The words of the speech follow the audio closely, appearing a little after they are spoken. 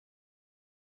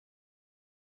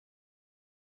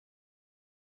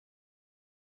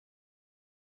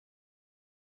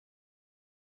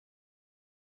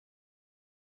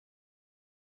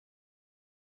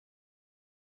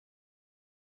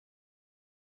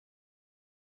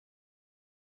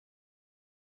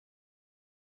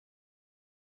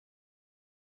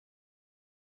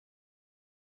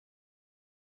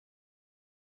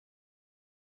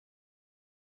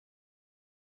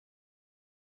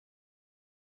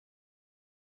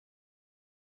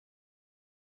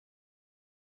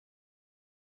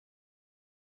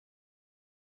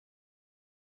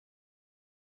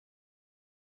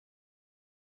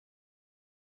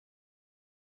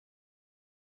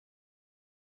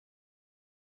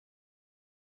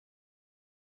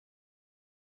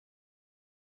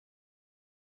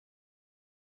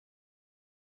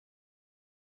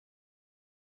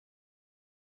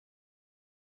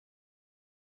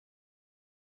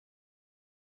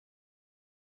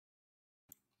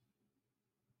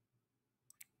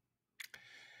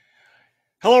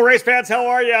Hello, race fans. How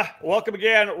are you? Welcome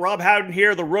again. Rob Howden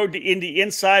here, the Road to Indy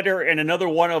Insider, and another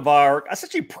one of our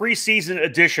essentially preseason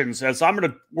editions as I'm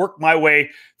going to work my way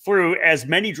through as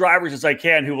many drivers as I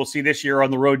can who we'll see this year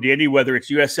on the Road to Indy, whether it's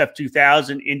USF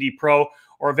 2000, Indy Pro,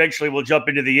 or eventually we'll jump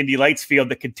into the Indy Lights field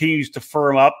that continues to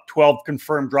firm up. 12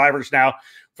 confirmed drivers now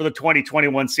for the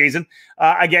 2021 season.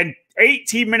 Again,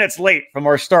 18 minutes late from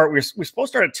our start. We're supposed to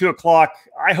start at 2 o'clock.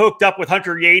 I hooked up with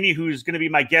Hunter Yeany, who's going to be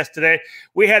my guest today.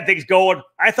 We had things going.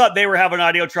 I thought they were having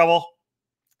audio trouble.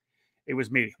 It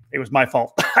was me. It was my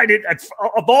fault.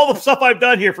 Of all the stuff I've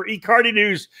done here for eCarting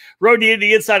News, Road to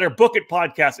Indy Insider, Book It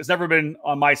podcast, it's never been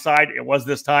on my side. It was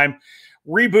this time.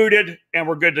 Rebooted, and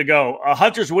we're good to go.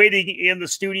 Hunter's waiting in the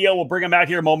studio. We'll bring him out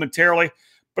here momentarily.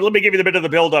 But let me give you a bit of the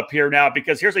build-up here now,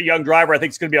 because here's a young driver I think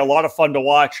it's going to be a lot of fun to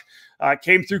watch.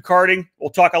 Came through karting. We'll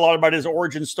talk a lot about his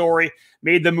origin story.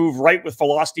 Made the move right with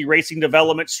Velocity Racing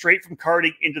Development, straight from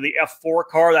karting into the F4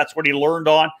 car. That's what he learned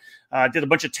on. Did a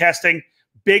bunch of testing.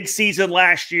 Big season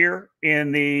last year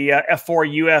in the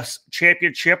F4 US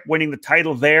Championship, winning the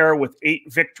title there with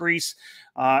 8 victories.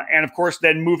 And of course,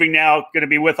 then moving now, going to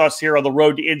be with us here on the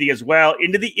Road to Indy as well,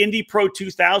 into the Indy Pro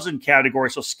 2000 category.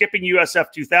 So skipping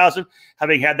USF 2000,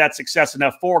 having had that success in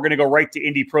F4, we're going to go right to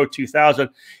Indy Pro 2000.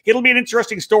 It'll be an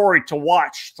interesting story to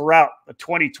watch throughout the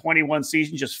 2021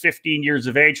 season, just 15 years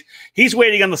of age. He's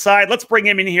waiting on the side. Let's bring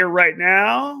him in here right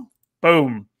now.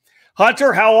 Boom.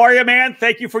 Hunter, how are you, man?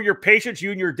 Thank you for your patience.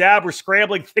 You and your dad were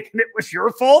scrambling, thinking it was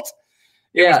your fault.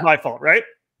 It was my fault, right?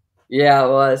 Yeah, it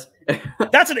was.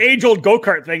 That's an age-old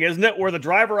go-kart thing, isn't it? Where the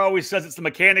driver always says it's the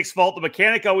mechanic's fault. The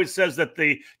mechanic always says that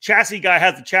the chassis guy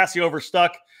has the chassis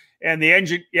overstuck, and the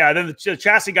engine, then the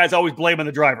chassis guy's always blaming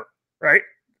the driver, right?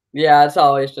 Yeah, it's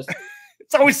always just...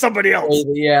 it's always somebody else.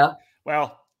 Crazy, yeah.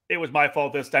 Well, it was my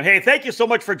fault this time. Hey, thank you so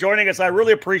much for joining us. I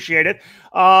really appreciate it.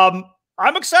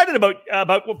 I'm excited about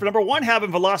number one, having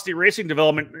Velocity Racing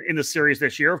Development in the series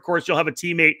this year. Of course, you'll have a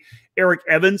teammate, Eric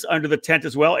Evans, under the tent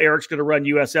as well. Eric's going to run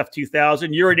USF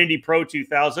 2000. You're an Indy Pro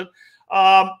 2000.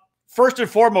 First and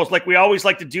foremost, like we always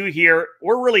like to do here,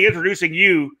 we're really introducing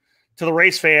you to the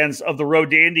race fans of the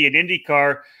Road to Indy and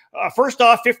IndyCar. First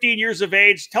off, 15 years of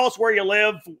age. Tell us where you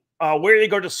live, where you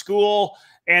go to school,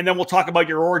 and then we'll talk about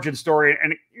your origin story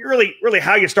and really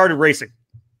how you started racing.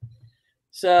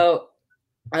 So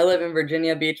I live in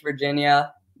Virginia Beach,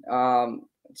 Virginia.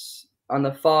 It's on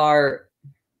the far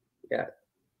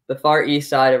east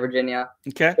side of Virginia.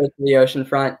 Okay. Close to the ocean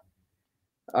front.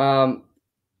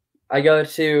 I go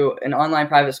to an online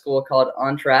private school called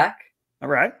On Track. All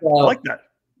right. So, I like that.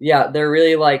 Yeah, they're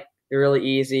really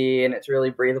easy, and it's really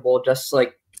breathable. Just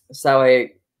like so that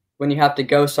way, when you have to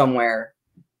go somewhere,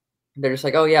 they're just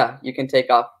like, oh yeah, you can take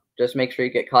off. Just make sure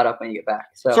you get caught up when you get back.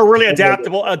 So really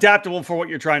adaptable for what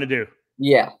you're trying to do.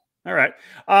 Yeah. All right.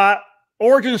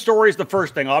 Origin story is the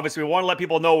first thing. Obviously, we want to let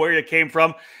people know where you came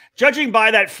from. Judging by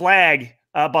that flag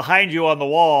behind you on the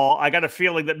wall, I got a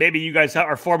feeling that maybe you guys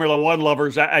are Formula One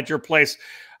lovers at your place.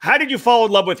 How did you fall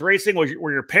in love with racing?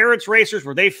 Were your parents racers?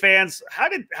 Were they fans? How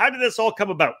did this all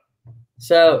come about?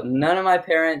 So none of my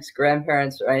parents,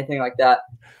 grandparents, or anything like that,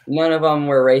 none of them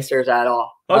were racers at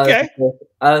all. Okay.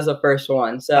 I was the first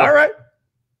one. So all right.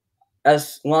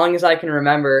 As long as I can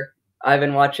remember, I've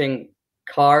been watching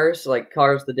Cars, like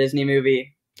Cars, the Disney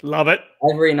movie. Love it.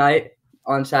 Every night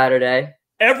on Saturday.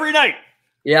 Every night?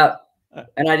 Yeah.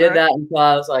 And I did that until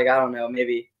I was like, I don't know,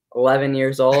 maybe 11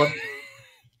 years old.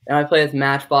 And I played with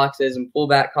matchboxes and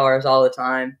pullback cars all the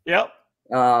time. Yep.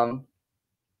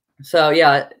 So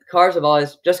yeah, cars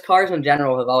in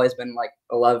general have always been like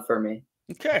a love for me.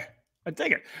 Okay. I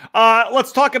dig it.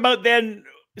 Let's talk about then.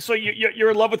 So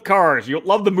you're in love with cars. You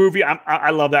love the movie. I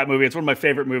love that movie. It's one of my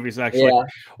favorite movies, actually. Yeah.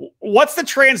 What's the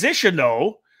transition,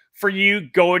 though, for you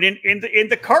going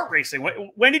into kart racing?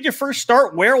 When did you first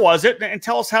start? Where was it? And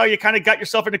tell us how you kind of got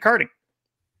yourself into karting.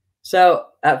 So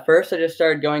at first, I just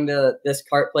started going to this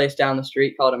kart place down the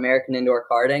street called American Indoor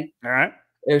Karting. All right.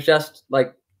 It was just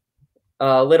like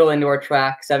a little indoor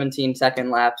track, 17-second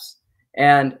laps.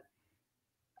 And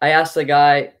I asked the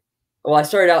guy... Well, I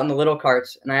started out in the little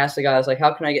carts, and I asked the guy, I was like,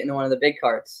 how can I get into one of the big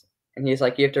carts? And he's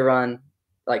like, you have to run,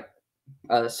 like,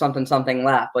 something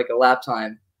lap, like a lap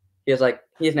time. He was like,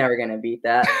 he's never going to beat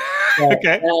that. So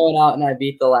okay. Then I went out, and I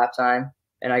beat the lap time,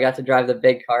 and I got to drive the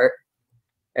big cart.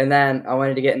 And then I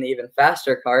wanted to get in the even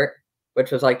faster cart,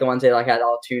 which was, like, the ones they, like, had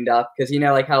all tuned up. Because, you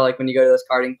know, like, how, like, when you go to those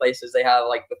karting places, they have,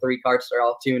 like, the 3 carts that are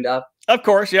all tuned up. Of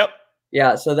course, yep.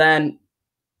 Yeah, so then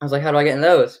I was like, how do I get in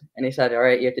those? And he said, all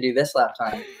right, you have to do this lap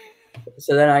time.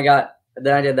 So then I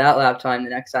did that lap time the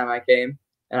next time I came,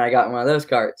 and I got in one of those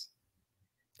carts.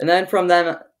 And then from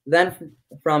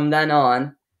then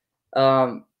on,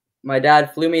 my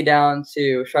dad flew me down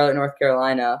to Charlotte, North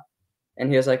Carolina, and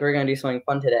he was like, "We're gonna do something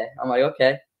fun today." I'm like,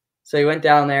 "Okay." So he went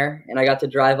down there, and I got to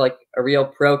drive like a real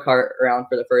pro kart around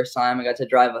for the first time. I got to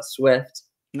drive a Swift.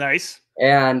 Nice.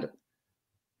 And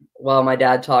well, my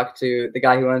dad talked to the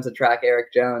guy who owns the track,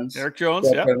 Eric Jones. Eric Jones,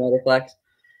 yeah. Pro Motorflex.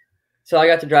 So I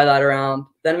got to drive that around.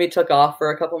 Then we took off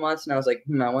for a couple months, and I was like,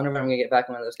 I wonder when I'm going to get back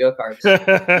in one of those go-karts.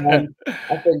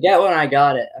 I forget when I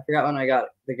got it. I forgot when I got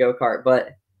the go-kart. But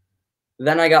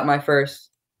then I got my first,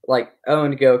 like,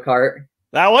 owned go-kart.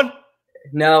 That one?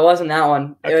 No, it wasn't that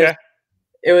one. Okay.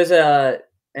 It was an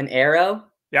Arrow.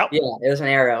 Yep. Yeah, it was an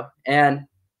Arrow. And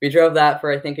we drove that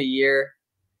for, I think, a year.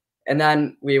 And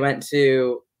then we went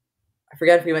to, I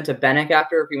forget if we went to Bennick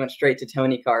after or if we went straight to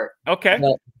Tony Kart. Okay.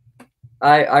 But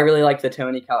I really liked the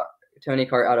Tony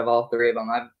Kart out of all three of them.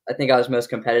 I think I was most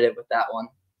competitive with that one.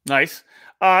 Nice.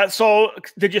 So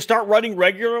did you start running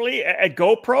regularly at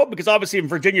GoPro? Because obviously in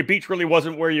Virginia Beach really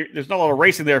wasn't where there's not a lot of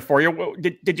racing there for you.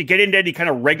 Did you get into any kind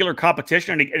of regular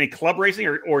competition, any club racing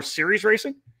or series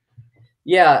racing?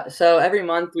 Yeah. So every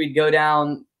month we'd go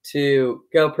down to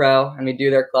GoPro and we'd do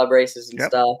their club races and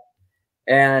stuff.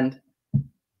 And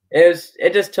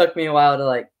it just took me a while to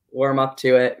like warm up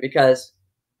to it because,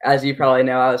 as you probably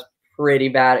know, I was pretty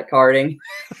bad at karting.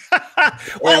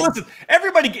 Well, listen,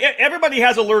 everybody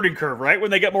has a learning curve, right? When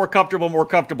they get more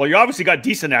comfortable. You obviously got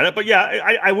decent at it, but yeah,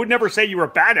 I would never say you were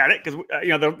bad at it because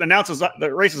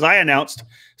the races I announced,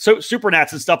 so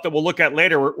Supernats and stuff that we'll look at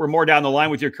later, were more down the line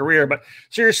with your career. But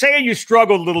so you're saying you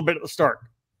struggled a little bit at the start?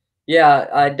 Yeah,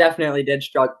 I definitely did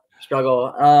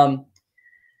struggle.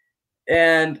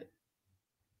 And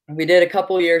we did a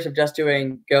couple of years of just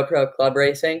doing GoPro club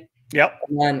racing. Yep.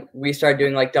 And then we started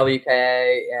doing like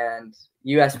WKA and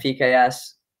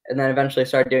USPKS, and then eventually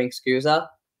started doing SCUSA.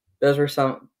 Those were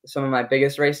some of my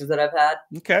biggest races that I've had.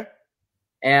 Okay.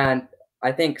 And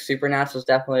I think Supernats was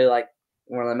definitely like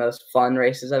one of the most fun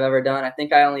races I've ever done. I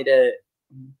think I only did it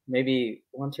maybe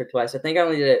once or twice. I think I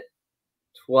only did it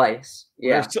twice.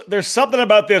 Yeah. There's something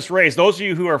about this race. Those of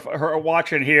you who are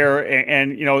watching here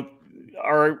and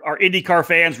are IndyCar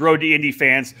fans, Road to Indy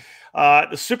fans, the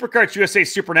Superkarts USA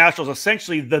Supernational is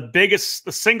essentially the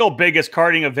single biggest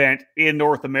karting event in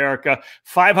North America.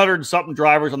 500 and something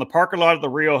drivers on the parking lot of the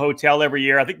Rio Hotel every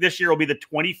year. I think this year will be the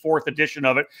 24th edition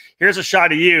of it. Here's a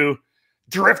shot of you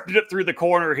drifted it through the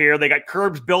corner here. They got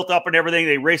curbs built up and everything.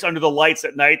 They race under the lights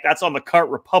at night. That's on the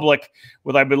Kart Republic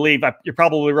with, I believe, you're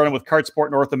probably running with Kart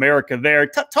Sport North America there.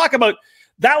 Talk about,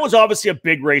 that was obviously a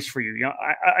big race for you.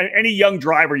 Any young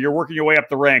driver, you're working your way up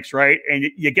the ranks, right? And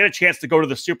you get a chance to go to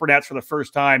the Supernats for the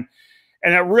first time.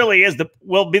 And it really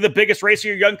will be the biggest race of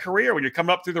your young career when you're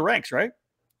coming up through the ranks, right?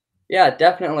 Yeah,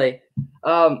 definitely.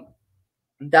 That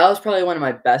was probably one of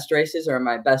my best races or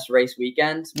my best race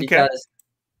weekends because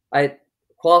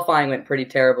qualifying went pretty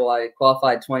terrible. I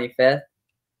qualified 25th,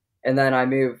 and then I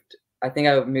think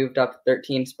I moved up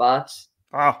 13 spots.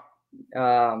 Wow.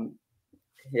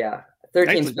 Yeah,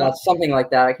 13 spots, something like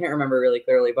that. I can't remember really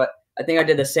clearly, but I think I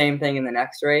did the same thing in the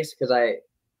next race because I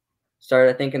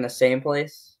started, I think, in the same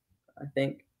place. I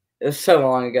think it was so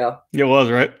long ago. It was,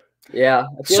 right? Yeah,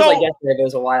 it feels like yesterday, but it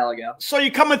was a while ago. So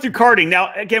you're coming through karting.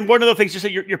 Now, again, one of the things you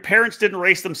said, your parents didn't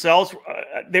race themselves.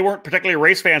 They weren't particularly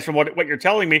race fans from what you're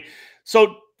telling me.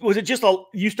 So was it just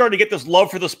you started to get this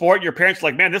love for the sport? Your parents were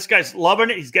like, man, this guy's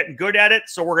loving it. He's getting good at it.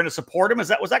 So we're going to support him. Was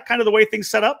that kind of the way things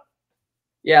set up?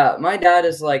 Yeah, my dad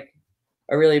is like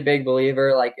a really big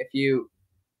believer. Like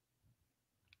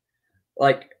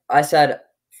like I said,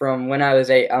 from when I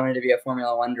was 8, I wanted to be a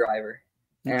Formula 1 driver.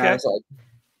 And I was like,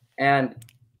 and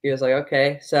he was like,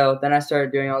 okay. So then I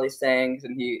started doing all these things,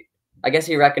 and I guess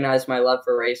he recognized my love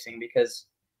for racing because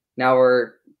now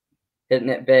we're hitting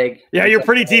it big. Yeah, you're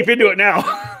pretty deep into it now.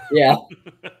 Yeah.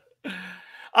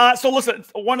 So listen,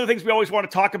 one of the things we always want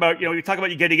to talk about, you talk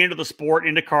about you getting into the sport,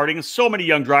 into karting, and so many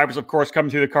young drivers, of course, come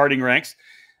through the karting ranks.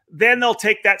 Then they'll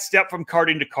take that step from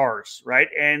karting to cars, right?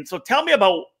 And so tell me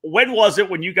about, when was it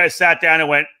when you guys sat down and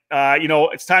went,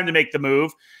 it's time to make the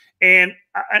move? And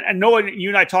I know you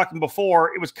and I talking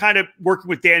before, it was kind of working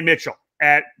with Dan Mitchell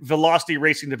at Velocity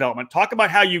Racing Development. Talk about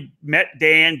how you met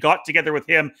Dan, got together with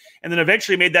him, and then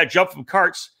eventually made that jump from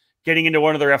karts, getting into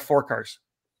one of their F4 cars.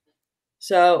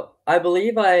 So I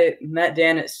believe I met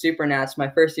Dan at Supernats, my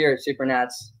first year at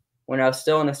Supernats, when I was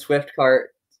still in a Swift kart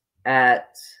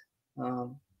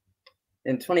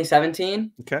in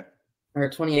 2017. Okay. Or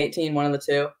 2018, one of the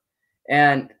two.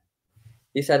 And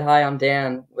he said, hi, I'm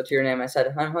Dan. What's your name? I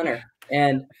said, I'm Hunter.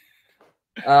 And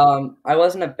I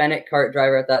wasn't a Bennett kart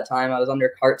driver at that time. I was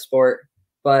under Kart Sport.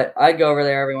 But I'd go over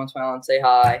there every once in a while and say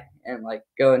hi and like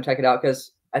go and check it out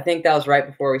because I think that was right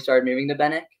before we started moving to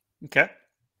Bennett. Okay.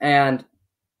 And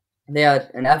they had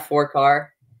an F4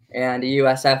 car and a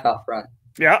USF out front.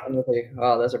 Yeah. And I was like,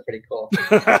 oh, those are pretty cool.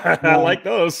 I like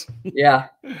those. Yeah.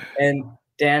 And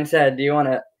Dan said, do you want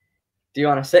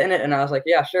to sit in it? And I was like,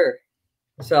 yeah, sure.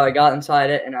 So I got inside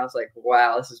it and I was like,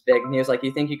 wow, this is big. And he was like,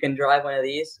 you think you can drive one of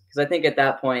these? Because I think at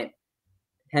that point,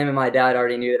 him and my dad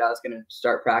already knew that I was going to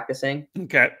start practicing.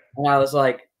 Okay. And I was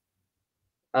like,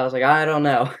 I don't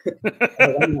know.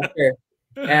 I'm not sure.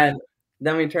 And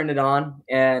then we turned it on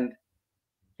and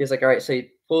he was like, all right, so you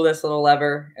pull this little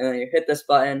lever and then you hit this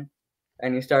button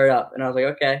and you start it up. And I was like,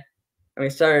 okay. And we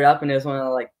started up and it was one of the,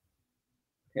 like,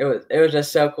 it was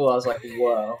just so cool. I was like,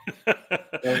 whoa.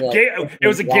 It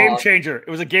was a game changer. It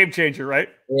was a game changer, right?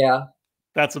 Yeah.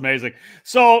 That's amazing.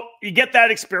 So you get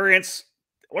that experience.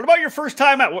 What about your first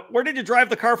time out? Where did you drive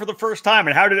the car for the first time,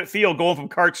 and how did it feel going from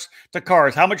karts to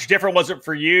cars? How much different was it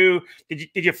for you? Did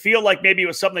you feel like maybe it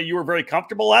was something that you were very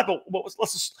comfortable at? But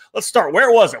let's start.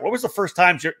 Where was it? What was the first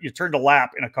time you turned a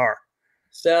lap in a car?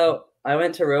 So I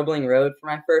went to Roebling Road for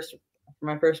my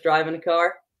first drive in a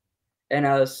car, and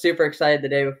I was super excited the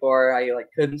day before. I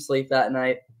couldn't sleep that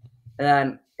night, and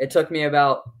then it took me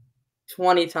about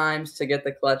 20 times to get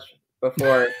the clutch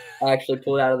before I actually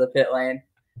pulled out of the pit lane.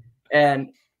 And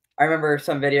I remember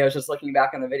some videos, just looking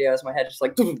back on the videos, my head just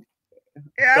like,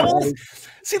 yeah. Well,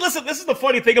 see, listen, this is the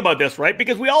funny thing about this, right?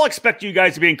 Because we all expect you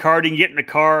guys to be in karting, get in the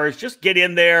cars, just get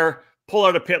in there, pull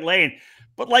out of pit lane.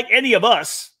 But like any of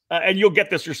us, and you'll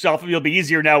get this yourself, and it'll be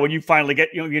easier now when you finally get,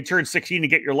 you turn 16 and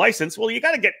get your license. Well, you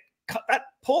got to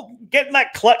getting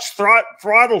that clutch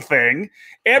throttle thing.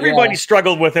 Everybody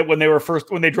struggled with it when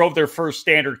they drove their first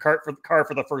standard car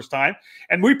for the first time.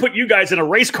 And we put you guys in a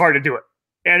race car to do it.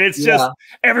 And it's just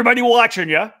everybody watching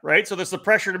you, right? So there's the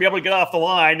pressure to be able to get off the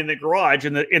line in the garage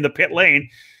in the pit lane.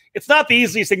 It's not the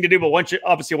easiest thing to do, but once you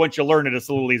learn it, it's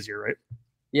a little easier, right?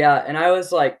 Yeah, and I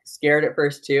was like scared at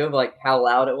first too of like how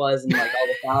loud it was and like all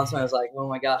the sounds. And I was like, oh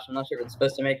my gosh, I'm not sure if it's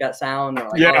supposed to make that sound. Or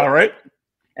like, right.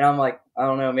 And I'm like, I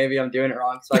don't know, maybe I'm doing it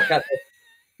wrong. So I kept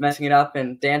messing it up,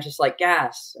 and Dan's just like,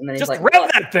 gas, and then he's just like,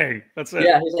 rev that thing. That's it.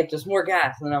 Yeah, he's like, just more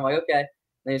gas, and then I'm like, okay.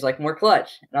 And he's like, more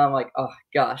clutch. And I'm like, oh,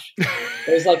 gosh.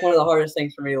 It was like one of the hardest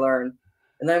things for me to learn.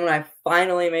 And then when I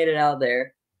finally made it out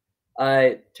there,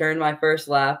 I turned my first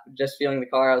lap, just feeling the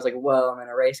car. I was like, whoa, I'm in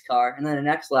a race car. And then the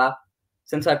next lap,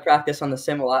 since I practiced on the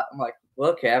sim a lot, I'm like, well,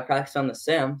 okay, I practiced on the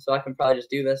sim, so I can probably just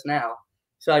do this now.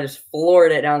 So I just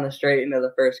floored it down the straight into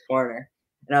the first corner.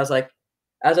 And I was like,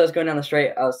 as I was going down the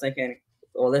straight, I was thinking,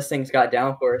 well, this thing's got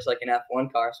downforce like an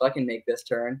F1 car, so I can make this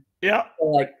turn. Yeah. So,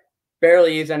 like,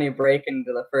 barely used any brake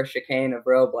into the first chicane of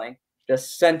Roebling,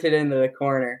 just sent it into the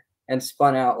corner and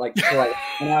spun out like twice.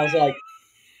 And I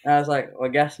was like,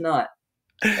 well, guess not.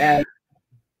 And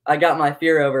I got my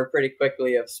fear over pretty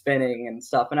quickly of spinning and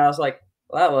stuff. And I was like,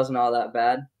 well, that wasn't all that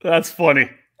bad. That's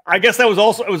funny. I guess it was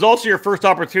also your first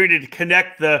opportunity to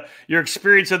connect your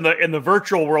experience in the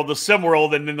virtual world, the sim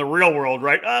world, and in the real world,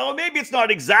 right? Well, maybe it's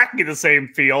not exactly the same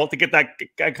feel to get that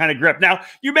kind of grip. Now,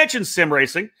 you mentioned sim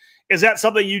racing. Is that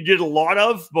something you did a lot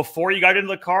of before you got into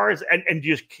the cars, and do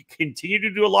you continue to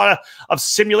do a lot of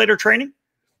simulator training?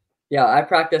 Yeah, I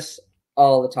practice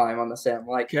all the time on the sim.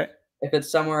 Like, if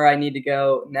it's somewhere I need to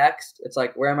go next, it's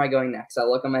like, where am I going next? I'll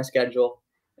look on my schedule,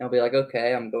 and I'll be like,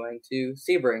 okay, I'm going to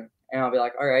Sebring. And I'll be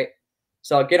like, all right.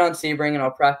 So I'll get on Sebring, and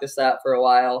I'll practice that for a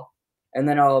while. And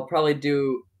then I'll probably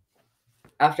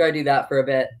after I do that for a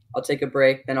bit, I'll take a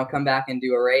break. Then I'll come back and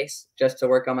do a race just to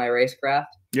work on my racecraft.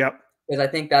 Yep. Because I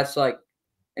think that's like,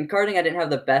 in karting, I didn't have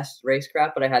the best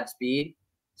racecraft, but I had speed.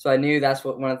 So I knew that's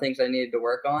one of the things I needed to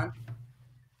work on.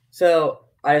 So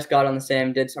I just got on the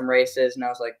sim, did some races, and I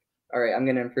was like, all right, I'm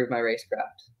going to improve my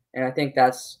racecraft. And I think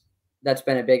that's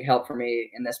been a big help for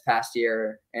me in this past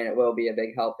year, and it will be a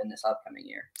big help in this upcoming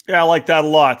year. Yeah, I like that a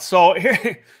lot. So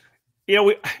here,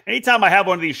 anytime I have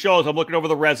one of these shows, I'm looking over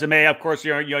the resume. Of course,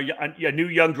 you're a new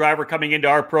young driver coming into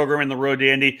our program in the Road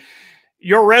to Indy.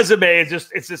 Your resume is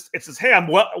just hey, I'm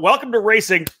welcome to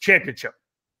racing championship.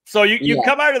 So you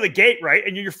come out of the gate, right?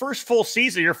 And your first full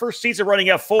season, your first season running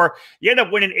F4, you end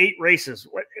up winning 8 races.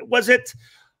 What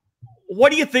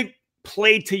do you think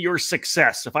played to your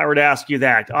success, if I were to ask you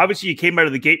that? Obviously, you came out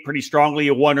of the gate pretty strongly.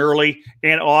 You won early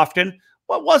and often.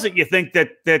 What was it you think that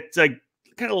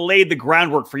kind of laid the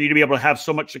groundwork for you to be able to have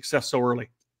so much success so early?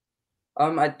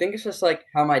 I think it's just like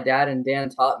how my dad and Dan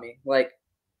taught me. Like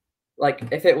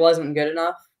if it wasn't good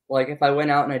enough, like if I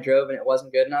went out and I drove and it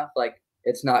wasn't good enough, like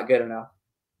it's not good enough.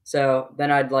 So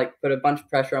then I'd like put a bunch of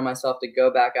pressure on myself to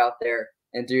go back out there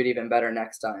and do it even better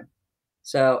next time.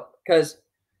 So, because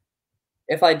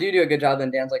if I do a good job,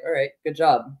 then Dan's like, all right, good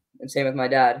job. And same with my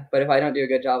dad. But if I don't do a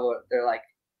good job, they're like,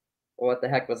 what the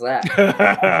heck was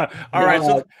that? All right.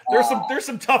 So Like, there's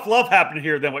some tough love happening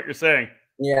here then what you're saying.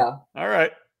 yeah. All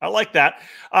right. I like that.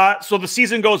 So the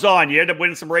season goes on. You end up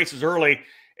winning some races early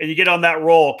and you get on that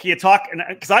roll. Can you talk? And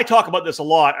because I talk about this a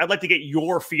lot, I'd like to get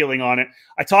your feeling on it.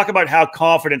 I talk about how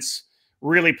confidence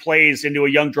really plays into a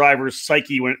young driver's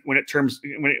psyche when it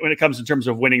comes in terms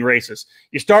of winning races.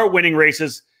 You start winning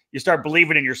races, you start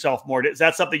believing in yourself more. Is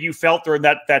that something you felt during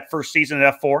that first season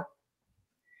at F4?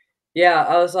 Yeah,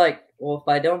 I was like, well, if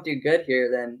I don't do good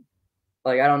here, then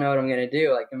like I don't know what I'm gonna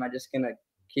do. Like, am I just gonna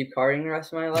keep karting the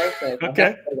rest of my life? Like,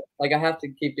 Okay. I have to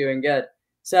keep doing good.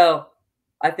 So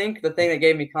I think the thing that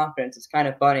gave me confidence, it's kind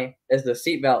of funny, is the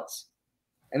seat belts.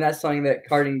 And that's something that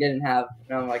karting didn't have.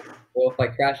 And I'm like, well, if I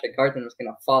crash a kart, then I'm just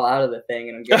gonna fall out of the thing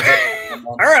and I'm gonna get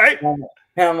All right. And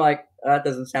I'm like, that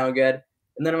doesn't sound good.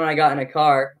 And then when I got in a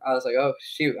car, I was like, oh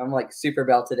shoot, I'm like super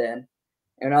belted in.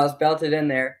 And when I was belted in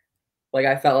there, like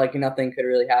I felt like nothing could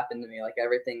really happen to me. Like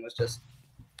everything was just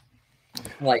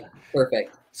like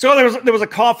perfect. So there was a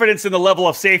confidence in the level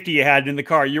of safety you had in the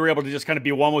car. You were able to just kind of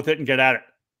be one with it and get at it.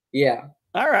 Yeah.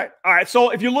 All right. All right. So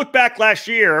if you look back last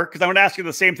year, because I want to ask you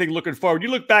the same thing looking forward, you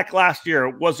look back last year,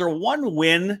 was there one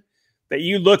win that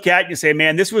you look at and you say,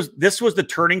 man, this was the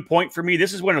turning point for me?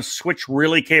 This is when a switch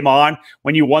really came on,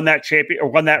 when you won that champion or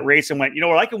won that race and went, you know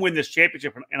what, I can win this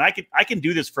championship and I can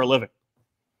do this for a living.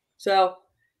 So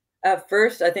at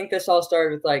first, I think this all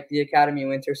started with like the Academy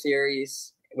Winter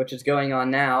Series, which is going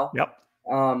on now. Yep.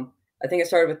 I think it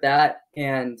started with that,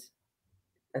 and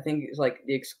I think it was like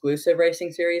the exclusive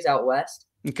racing series out west.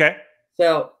 Okay.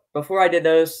 So before I did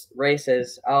those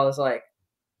races, I was like,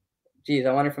 geez,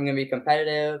 I wonder if I'm going to be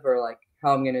competitive or like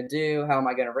how I'm going to do, how am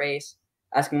I going to race,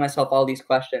 asking myself all these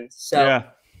questions. So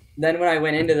then when I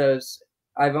went into those,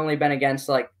 I've only been against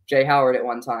like Jay Howard at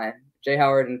one time, Jay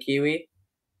Howard and Kiwi.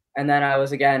 And then I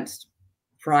was against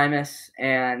Primus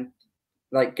and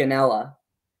like Ganella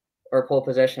or pole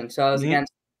position. So I was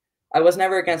I was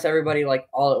never against everybody like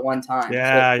all at one time.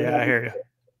 Yeah, so I hear you.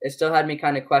 It still had me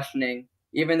kind of questioning,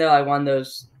 even though I won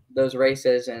those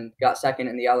races and got second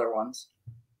in the other ones.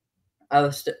 I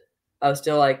was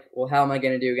still like, well, how am I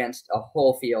going to do against a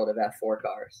whole field of F4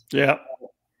 cars? Yeah.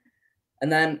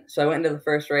 And then so I went into the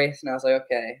first race and I was like,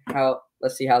 okay,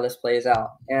 let's see how this plays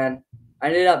out. And I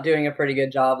ended up doing a pretty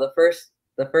good job. The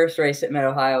first race at Mid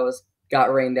Ohio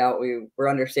got rained out. We were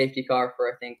under safety car for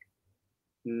I think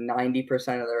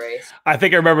 90% of the race. I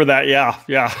think I remember that. Yeah.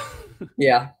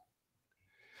 Yeah.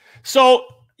 So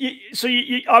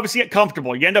you obviously get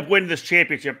comfortable. You end up winning this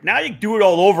championship. Now you do it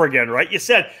all over again, right? You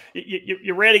said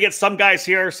you ran against some guys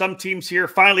here, some teams here.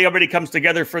 Finally, everybody comes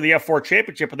together for the F4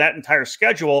 championship with that entire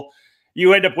schedule.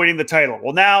 You end up winning the title.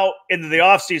 Well, now into the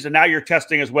offseason, now you're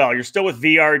testing as well. You're still with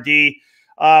VRD.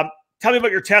 Tell me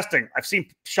about your testing. I've seen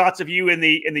shots of you in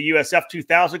the USF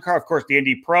 2000 car, of course, the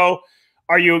Indy Pro.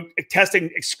 Are you testing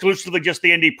exclusively just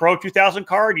the Indy Pro 2000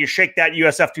 car, or do you shake that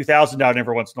USF 2000 down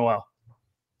every once in a while?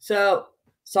 So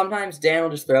sometimes Dan will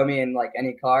just throw me in like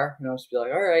any car, and I'll just be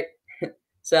like, all right.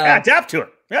 So yeah, adapt to it.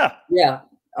 Yeah. Yeah.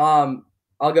 I'll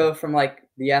go from like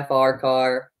the FR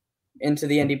car into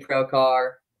the Indy Pro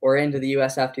car, or into the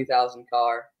USF 2000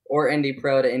 car, or Indy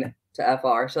Pro to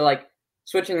FR. So like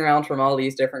switching around from all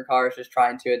these different cars, just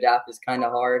trying to adapt is kind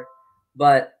of hard.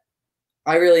 But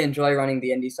I really enjoy running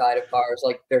the Indy side of cars.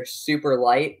 Like they're super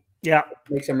light. Yeah.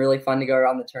 It makes them really fun to go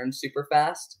around the turns super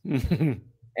fast.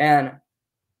 And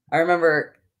I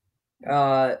remember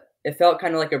it felt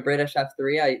kind of like a British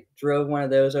F3. I drove one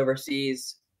of those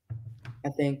overseas, I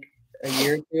think a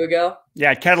year or two ago.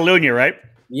 Yeah, Catalunya, right?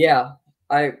 Yeah.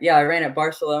 I ran at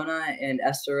Barcelona and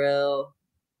Estoril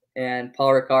and Paul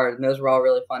Ricard, and those were all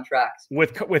really fun tracks.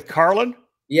 With Carlin?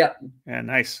 Yep. Yeah,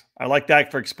 nice. I like that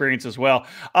for experience as well.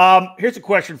 Here's a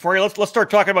question for you. Let's start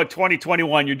talking about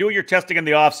 2021. You're doing your testing in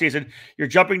the offseason. You're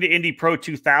jumping to Indy Pro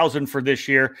 2000 for this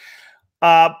year.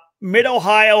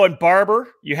 Mid-Ohio and Barber,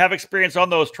 you have experience on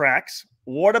those tracks.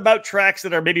 What about tracks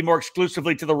that are maybe more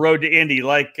exclusively to the Road to Indy,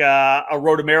 like a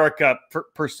Road America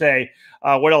per se?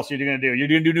 What else are you going to do? You're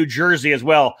going to do New Jersey as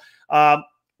well.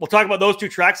 We'll talk about those two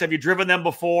tracks. Have you driven them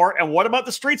before? And what about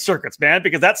the street circuits, man?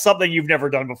 Because that's something you've never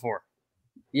done before.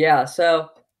 Yeah, so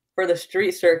for the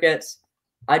street circuits,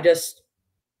 I just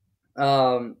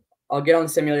I'll get on the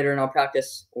simulator and I'll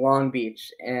practice Long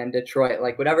Beach and Detroit,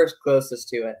 like whatever's closest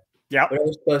to it. Yeah.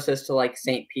 Whatever's closest to like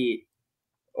St. Pete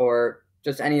or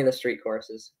just any of the street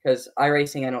courses, because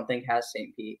iRacing I don't think has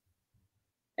St. Pete.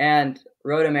 And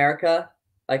Road America,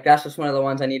 like that's just one of the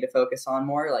ones I need to focus on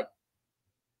more. Like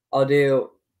I'll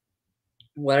do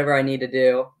whatever I need to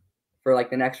do for like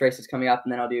the next races coming up,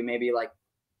 and then I'll do maybe like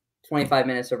 25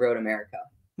 minutes of Road America.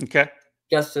 Okay.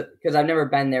 Just because I've never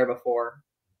been there before.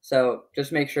 So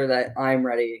just make sure that I'm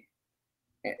ready,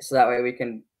 so that way we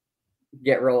can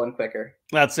get rolling quicker.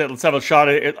 That's it. Let's have a shot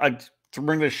at it. To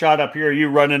bring this shot up here, you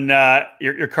running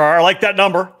your car. I like that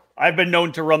number. I've been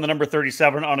known to run the number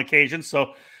 37 on occasion,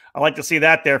 so I like to see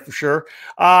that there for sure.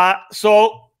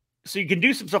 So you can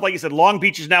do some stuff, like you said. Long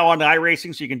Beach is now on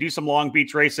iRacing, so you can do some Long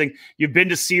Beach racing. You've been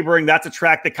to Sebring. That's a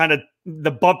track that kind of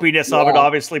the bumpiness of it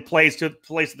obviously plays to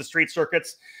the street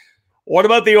circuits. What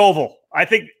about the Oval? I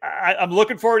think I'm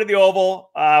looking forward to the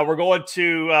Oval. We're going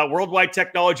to Worldwide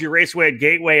Technology Raceway at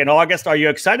Gateway in August. Are you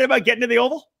excited about getting to the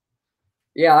Oval?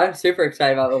 Yeah, I'm super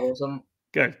excited about ovals.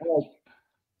 Good. I'm like,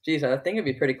 geez, I think it'd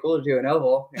be pretty cool to do an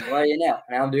oval. And what do you know?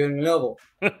 Now I'm doing an oval.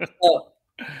 So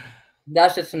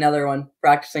that's just another one.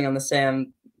 Practicing on the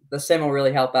sim. The sim will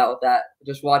really help out with that.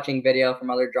 Just watching video from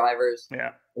other drivers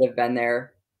that have been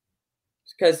there.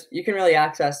 Because you can really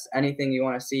access anything you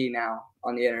want to see now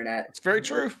on the internet. It's very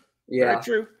true. Yeah. Very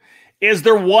true. Is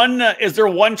there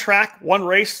one track, one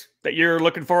race that you're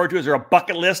looking forward to? Is there a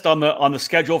bucket list on the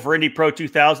schedule for Indy Pro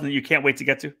 2000 that you can't wait to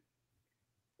get to?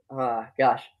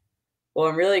 Gosh. Well,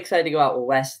 I'm really excited to go out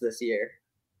west this year,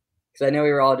 because I know we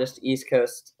were all just East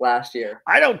Coast last year.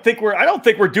 I don't think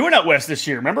we're doing out west this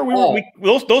year. Remember,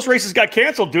 those races got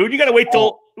canceled, dude. You got to wait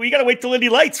till Indy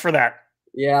Lights for that.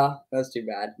 Yeah, that's too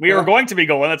bad. We were going to be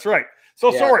going. That's right.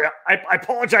 So sorry. I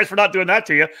apologize for not doing that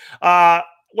to you.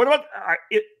 What about?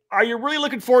 Are you really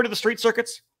looking forward to the street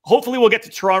circuits? Hopefully we'll get to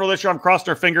Toronto this year. I'm crossing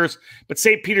our fingers. But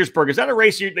St. Petersburg, is that a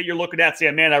race that you're looking at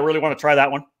saying, man, I really want to try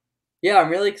that one? Yeah, I'm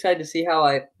really excited to see how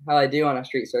I do on a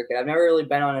street circuit. I've never really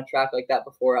been on a track like that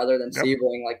before, other than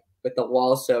Sebring, like with the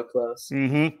walls so close.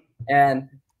 Mm-hmm. And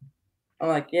I'm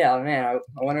like, yeah, man,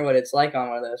 I wonder what it's like on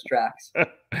one of those tracks.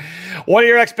 What are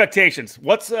your expectations?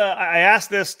 I asked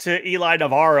this to Eli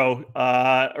Navarro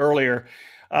earlier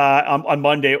on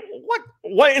Monday.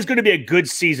 What is going to be a good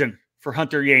season for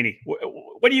Hunter Yeany?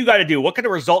 What do you got to do? What kind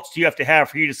of results do you have to have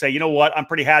for you to say, you know what, I'm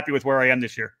pretty happy with where I am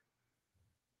this year?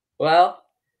 Well,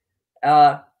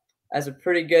 as a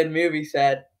pretty good movie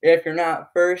said, if you're not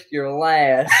first, you're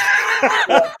last.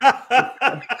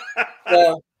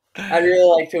 So I'd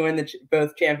really like to win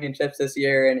both championships this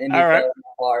year in Indy Pro and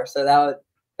car. So that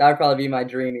would probably be my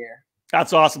dream year.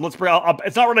 That's awesome. Let's bring up.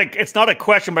 It's not a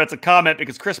question, but it's a comment,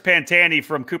 because Chris Pantani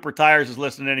from Cooper Tires is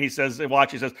listening, and he says,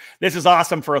 this is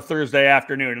awesome for a Thursday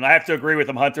afternoon. And I have to agree with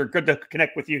him, Hunter. Good to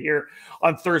connect with you here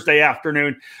on Thursday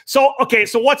afternoon. So, okay,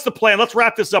 so what's the plan? Let's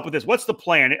wrap this up with this. What's the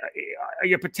plan? Are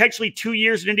you potentially 2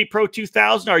 years in Indy Pro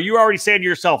 2000? Or are you already saying to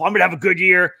yourself, I'm going to have a good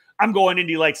year, I'm going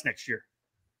Indy Lights next year?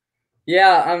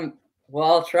 Yeah, well,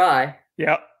 I'll try.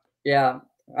 Yeah. Yeah.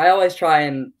 I always try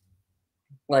and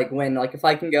win. Like, if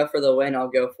I can go for the win, I'll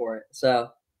go for it.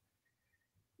 So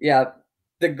yeah,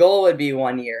 the goal would be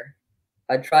 1 year.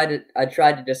 I tried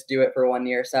to just do it for 1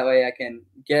 year, so that way I can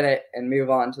get it and move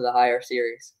on to the higher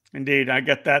series. Indeed. I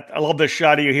get that. I love this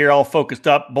shot of you here, all focused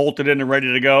up, bolted in and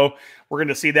ready to go. We're going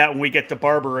to see that when we get to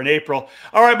Barber in April.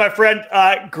 All right, my friend,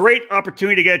 great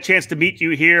opportunity to get a chance to meet you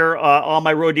here on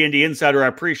my Road to Indy Insider. I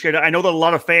appreciate it. I know that a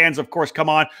lot of fans, of course, come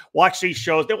on, watch these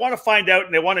shows. They want to find out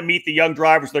and they want to meet the young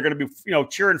drivers they're going to be,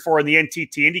 cheering for in the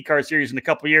NTT IndyCar Series in a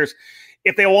couple of years.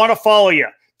 If they want to follow you,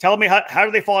 tell me how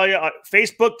do they follow you?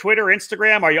 Facebook, Twitter,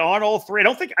 Instagram? Are you on all three? I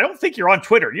don't think you're on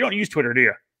Twitter. You don't use Twitter, do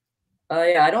you?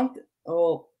 Yeah, I don't.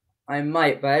 Oh, I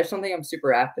might, but I just don't think I'm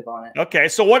super active on it. Okay,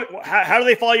 so how do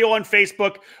they follow you on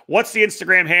Facebook? What's the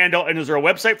Instagram handle? And is there a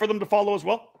website for them to follow as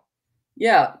well?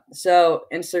 Yeah, so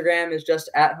Instagram is just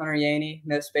at Hunter Yeany,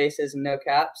 no spaces and no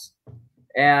caps.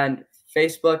 And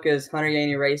Facebook is Hunter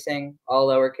Yeany Racing, all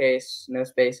lowercase, no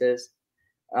spaces.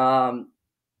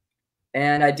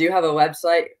 And I do have a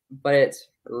website, but it's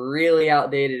really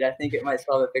outdated. I think it might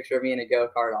still have a picture of me in a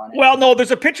go-kart on it. Well, no,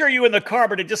 there's a picture of you in the car,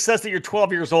 but it just says that you're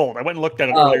 12 years old. I went and looked at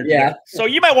it earlier today. So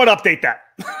you might want to update that.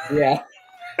 Yeah.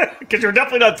 Because you're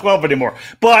definitely not 12 anymore.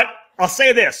 But I'll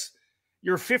say this.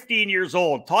 You're 15 years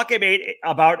old. Talk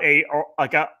about a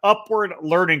upward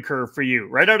learning curve for you.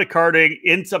 Right out of karting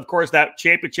into, of course, that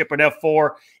championship in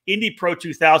F4, Indy Pro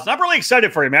 2000. I'm really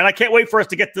excited for you, man. I can't wait for us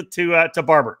to get to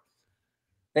Barber.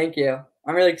 Thank you.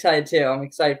 I'm really excited, too. I'm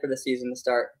excited for the season to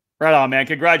start. Right on, man.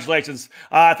 Congratulations.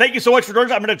 Thank you so much for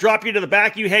joining us. I'm going to drop you to the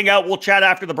back. You hang out. We'll chat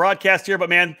after the broadcast here. But,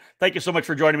 man, thank you so much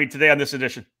for joining me today on this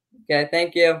edition. Okay,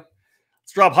 thank you.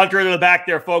 Let's drop Hunter into the back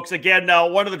there, folks. Again,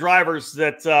 one of the drivers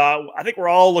that I think we're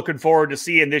all looking forward to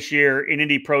seeing this year in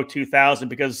Indy Pro 2000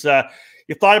 because,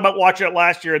 you thought about watching it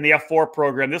last year in the F4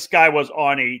 program. This guy was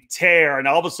on a tear, and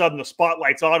all of a sudden the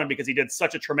spotlight's on him because he did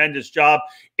such a tremendous job.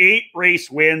 8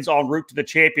 race wins en route to the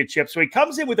championship. So he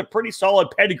comes in with a pretty solid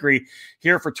pedigree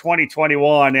here for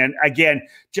 2021. And again,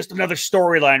 just another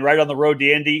storyline right on the road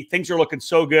to Indy. Things are looking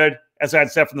so good, as I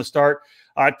had said from the start.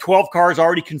 12 cars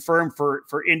already confirmed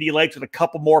for Indy Lights, with a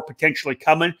couple more potentially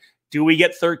coming. Do we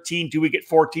get 13? Do we get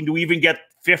 14? Do we even get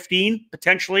 15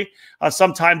 potentially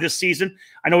sometime this season?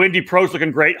 I know Indy Pro is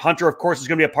looking great. Hunter, of course, is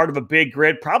going to be a part of a big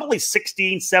grid, probably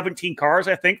 16, 17 cars,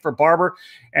 I think, for Barber.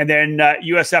 And then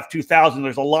USF 2000,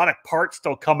 there's a lot of parts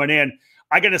still coming in.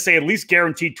 I got to say, at least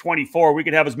guaranteed 24. We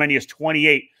could have as many as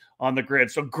 28 on the grid.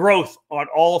 So growth on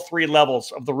all 3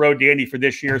 levels of the road to Indy for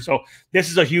this year. So this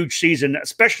is a huge season,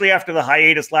 especially after the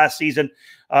hiatus last season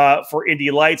for Indy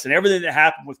Lights and everything that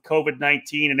happened with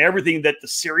COVID-19 and everything that the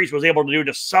series was able to do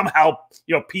to somehow,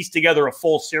 piece together a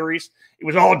full series. It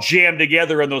was all jammed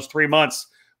together in those 3 months.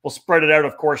 We'll spread it out,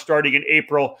 of course, starting in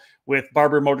April with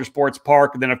Barber Motorsports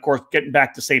Park. And then, of course, getting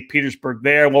back to St. Petersburg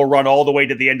there. We'll run all the way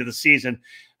to the end of the season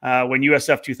when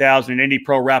USF 2000 and Indy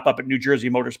Pro wrap up at New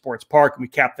Jersey Motorsports Park, and we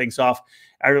cap things off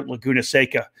out at Laguna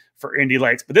Seca for Indy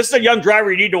Lights. But this is a young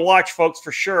driver you need to watch, folks,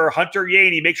 for sure. Hunter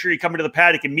Yeany. Make sure you come into the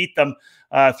paddock and meet them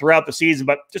throughout the season.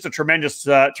 But just a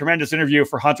tremendous interview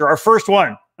for Hunter. Our first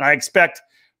one, and I expect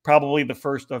probably the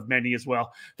first of many as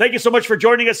well. Thank you so much for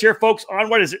joining us here, folks, on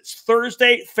what is it? It's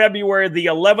Thursday, February the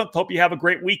 11th. Hope you have a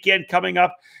great weekend coming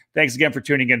up. Thanks again for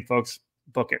tuning in, folks.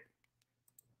 Book it.